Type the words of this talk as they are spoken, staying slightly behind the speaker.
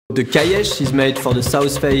The Cayesh is made for the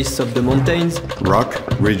south face of the mountains. Rock,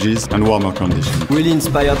 ridges and warmer conditions. Really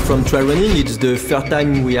inspired from trail running. It's the third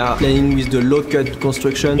time we are playing with the low-cut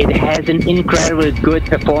construction. It has an incredibly good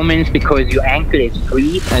performance because your ankle is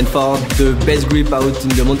free. And for the best grip out in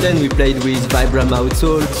the mountain, we played with Vibram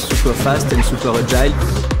outsole, super fast and super agile.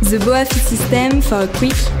 The BOA fit system for a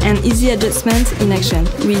quick and easy adjustment in action.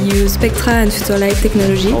 We use Spectra and Footwear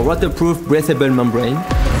technology. A waterproof breathable membrane,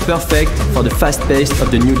 perfect for the fast pace of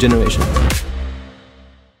the new generation.